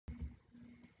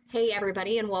Hey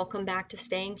everybody, and welcome back to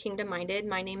Staying Kingdom Minded.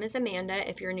 My name is Amanda.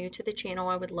 If you're new to the channel,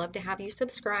 I would love to have you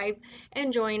subscribe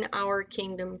and join our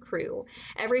Kingdom crew.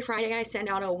 Every Friday I send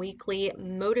out a weekly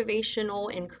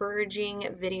motivational,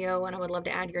 encouraging video, and I would love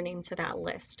to add your name to that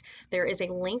list. There is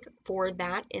a link for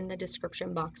that in the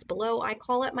description box below. I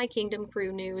call it my Kingdom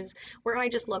Crew News, where I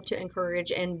just love to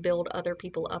encourage and build other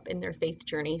people up in their faith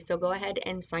journey. So go ahead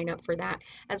and sign up for that,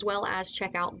 as well as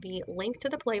check out the link to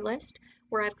the playlist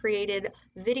where I've created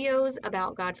videos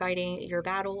about God fighting your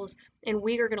battles, and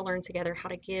we are going to learn together how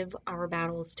to give our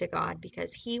battles to God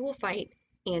because He will fight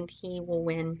and He will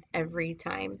win every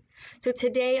time. So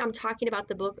today I'm talking about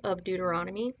the book of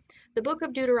Deuteronomy. The book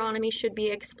of Deuteronomy should be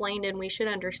explained and we should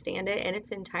understand it in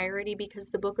its entirety because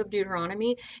the book of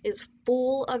Deuteronomy is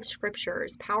full of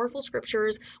scriptures, powerful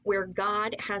scriptures where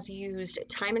God has used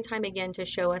time and time again to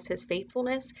show us His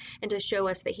faithfulness and to show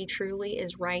us that He truly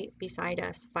is right beside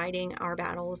us, fighting our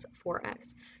battles for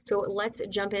us. So let's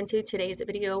jump into today's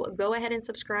video. Go ahead and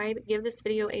subscribe. Give this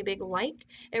video a big like.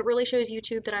 It really shows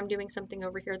YouTube that I'm doing something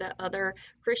over here that other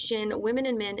Christian women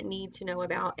and men need to know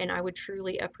about, and I would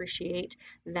truly appreciate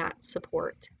that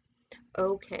support.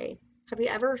 Okay, have you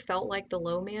ever felt like the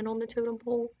low man on the totem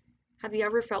pole? Have you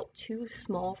ever felt too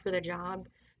small for the job,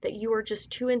 that you are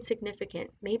just too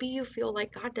insignificant? Maybe you feel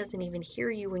like God doesn't even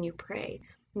hear you when you pray.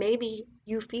 Maybe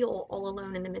you feel all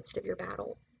alone in the midst of your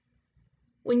battle.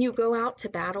 When you go out to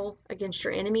battle against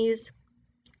your enemies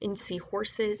and see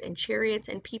horses and chariots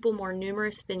and people more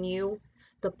numerous than you,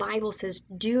 the Bible says,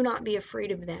 do not be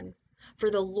afraid of them, for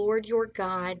the Lord your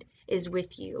God is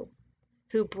with you,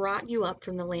 who brought you up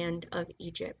from the land of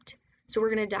Egypt. So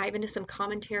we're going to dive into some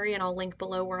commentary, and I'll link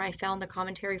below where I found the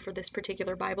commentary for this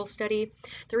particular Bible study.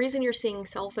 The reason you're seeing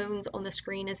cell phones on the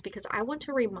screen is because I want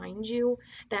to remind you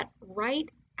that right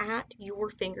at your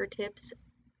fingertips,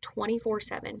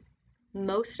 24/7,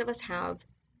 most of us have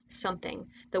something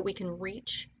that we can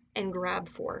reach and grab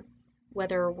for,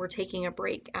 whether we're taking a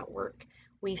break at work,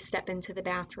 we step into the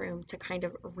bathroom to kind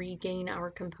of regain our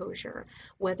composure,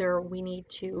 whether we need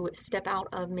to step out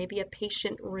of maybe a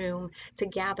patient room to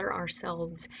gather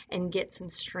ourselves and get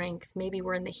some strength. Maybe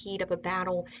we're in the heat of a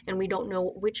battle and we don't know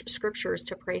which scriptures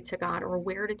to pray to God or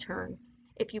where to turn.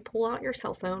 If you pull out your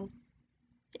cell phone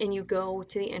and you go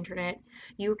to the internet,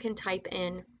 you can type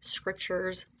in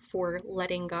scriptures for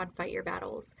letting God fight your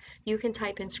battles. You can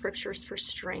type in scriptures for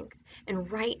strength,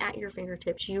 and right at your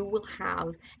fingertips, you will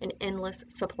have an endless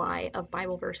supply of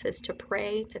Bible verses to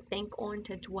pray, to think on,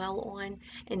 to dwell on,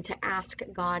 and to ask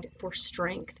God for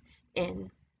strength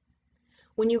in.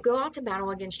 When you go out to battle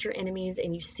against your enemies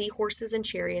and you see horses and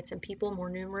chariots and people more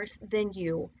numerous than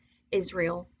you,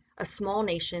 Israel, a small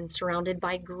nation surrounded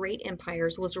by great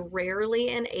empires, was rarely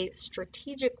in a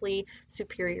strategically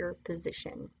superior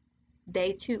position.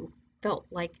 They too felt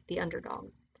like the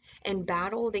underdog. In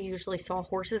battle, they usually saw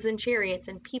horses and chariots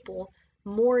and people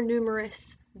more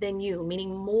numerous than you,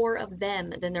 meaning more of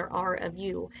them than there are of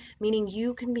you, meaning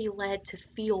you can be led to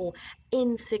feel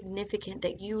insignificant,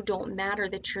 that you don't matter,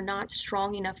 that you're not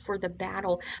strong enough for the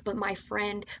battle. But my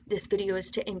friend, this video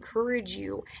is to encourage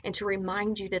you and to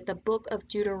remind you that the book of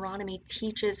Deuteronomy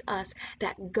teaches us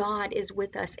that God is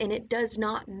with us, and it does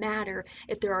not matter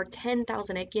if there are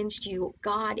 10,000 against you.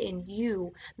 God and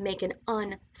you make an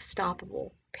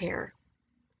unstoppable pair.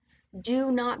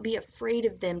 Do not be afraid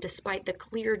of them despite the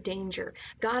clear danger.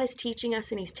 God is teaching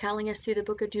us and He's telling us through the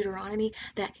book of Deuteronomy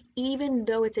that even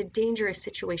though it's a dangerous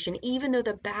situation, even though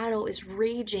the battle is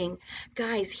raging,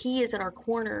 guys, He is in our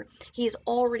corner. He has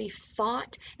already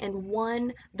fought and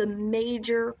won the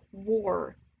major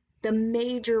war. The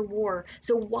major war.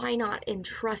 So why not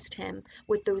entrust Him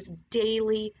with those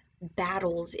daily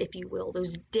battles, if you will,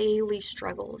 those daily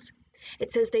struggles?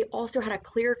 It says they also had a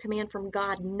clear command from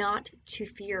God not to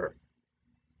fear.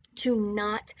 To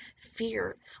not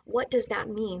fear. What does that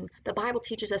mean? The Bible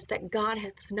teaches us that God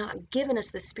has not given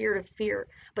us the spirit of fear,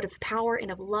 but of power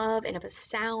and of love and of a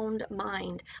sound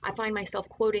mind. I find myself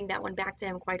quoting that one back to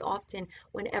Him quite often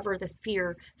whenever the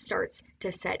fear starts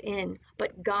to set in.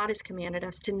 But God has commanded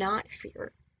us to not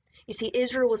fear. You see,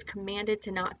 Israel was commanded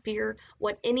to not fear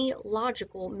what any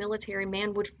logical military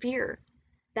man would fear.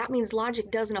 That means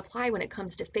logic doesn't apply when it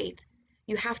comes to faith.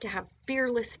 You have to have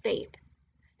fearless faith.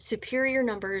 Superior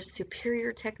numbers,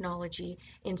 superior technology,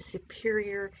 and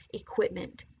superior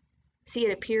equipment. See,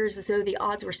 it appears as though the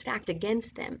odds were stacked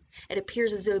against them. It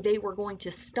appears as though they were going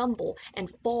to stumble and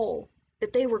fall,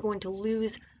 that they were going to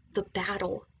lose the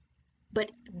battle.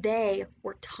 But they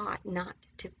were taught not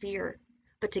to fear,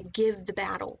 but to give the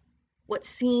battle. What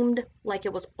seemed like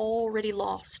it was already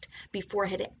lost before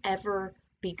it had ever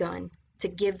begun, to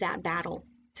give that battle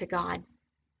to God.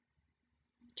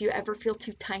 Do you ever feel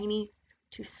too tiny,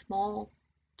 too small,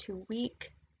 too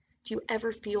weak? Do you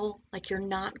ever feel like you're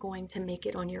not going to make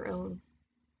it on your own?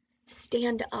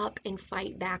 Stand up and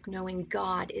fight back, knowing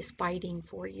God is fighting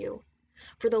for you.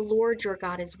 For the Lord your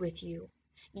God is with you.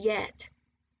 Yet,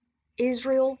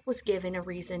 Israel was given a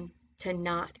reason to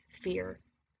not fear.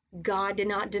 God did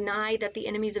not deny that the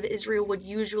enemies of Israel would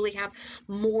usually have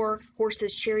more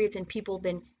horses, chariots, and people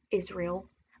than Israel.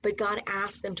 But God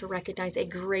asked them to recognize a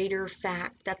greater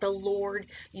fact, that the Lord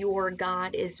your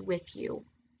God is with you.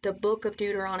 The book of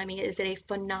Deuteronomy is a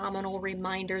phenomenal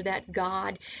reminder that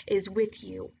God is with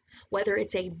you. Whether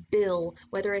it's a bill,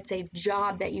 whether it's a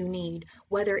job that you need,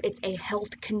 whether it's a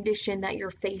health condition that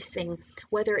you're facing,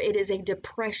 whether it is a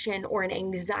depression or an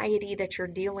anxiety that you're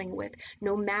dealing with,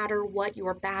 no matter what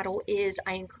your battle is,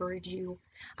 I encourage you,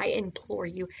 I implore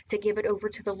you to give it over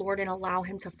to the Lord and allow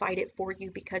Him to fight it for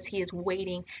you, because He is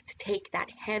waiting to take that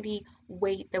heavy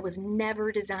weight that was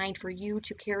never designed for you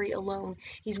to carry alone.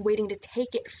 He's waiting to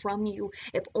take it from you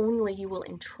if only you will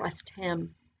entrust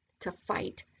Him to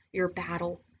fight your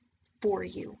battle for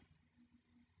you.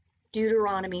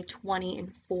 Deuteronomy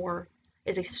 20:4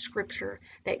 is a scripture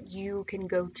that you can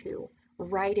go to.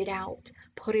 Write it out.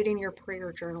 Put it in your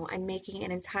prayer journal. I'm making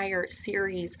an entire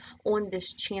series on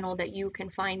this channel that you can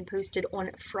find posted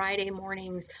on Friday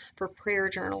mornings for prayer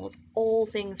journals. All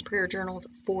things prayer journals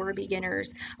for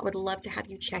beginners. I would love to have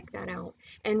you check that out.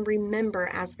 And remember,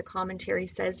 as the commentary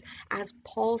says, as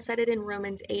Paul said it in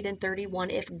Romans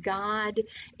 8:31, if God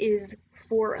is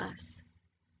for us,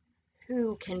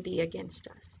 who can be against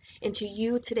us? And to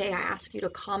you today, I ask you to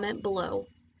comment below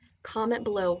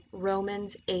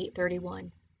Romans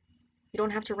 8:31. You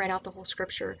don't have to write out the whole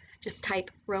scripture. Just type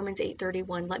Romans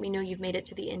 8:31. Let me know you've made it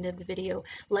to the end of the video.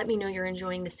 Let me know you're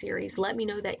enjoying the series. Let me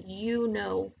know that you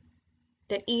know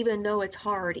that even though it's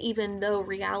hard, even though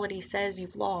reality says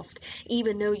you've lost,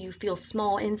 even though you feel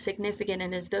small, insignificant,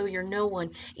 and as though you're no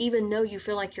one, even though you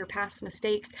feel like your past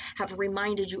mistakes have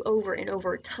reminded you over and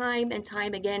over, time and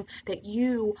time again, that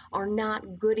you are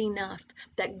not good enough,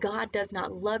 that God does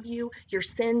not love you, your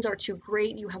sins are too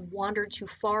great, you have wandered too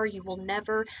far, you will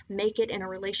never make it in a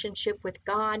relationship with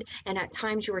God, and at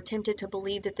times you are tempted to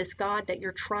believe that this God that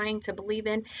you're trying to believe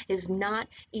in is not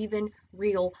even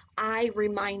real. I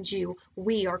remind you,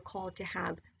 we are called to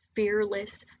have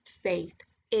fearless faith.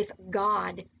 If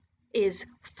God is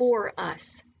for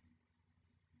us,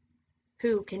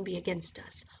 who can be against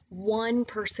us? One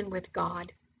person with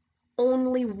God,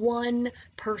 only one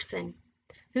person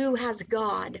who has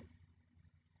God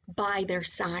by their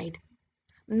side,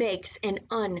 makes an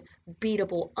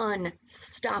unbeatable,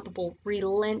 unstoppable,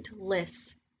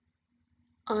 relentless,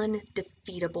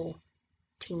 undefeatable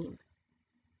team.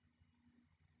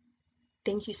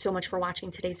 Thank you so much for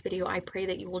watching today's video. I pray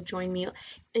that you will join me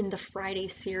in the Friday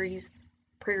series,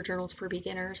 Prayer Journals for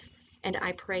Beginners. And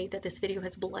I pray that this video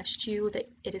has blessed you, that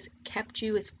it has kept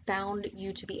you, has found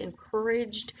you to be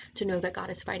encouraged to know that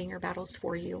God is fighting your battles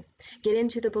for you. Get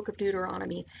into the book of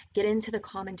Deuteronomy, get into the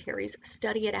commentaries,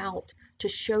 study it out to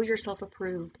show yourself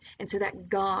approved, and so that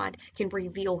God can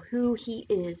reveal who He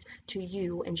is to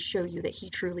you and show you that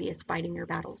He truly is fighting your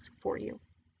battles for you.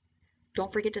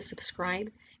 Don't forget to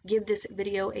subscribe, give this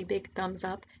video a big thumbs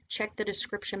up, check the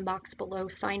description box below,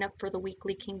 sign up for the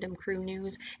weekly Kingdom Crew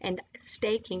news, and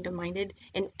stay kingdom minded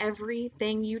in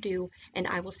everything you do, and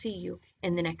I will see you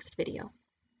in the next video.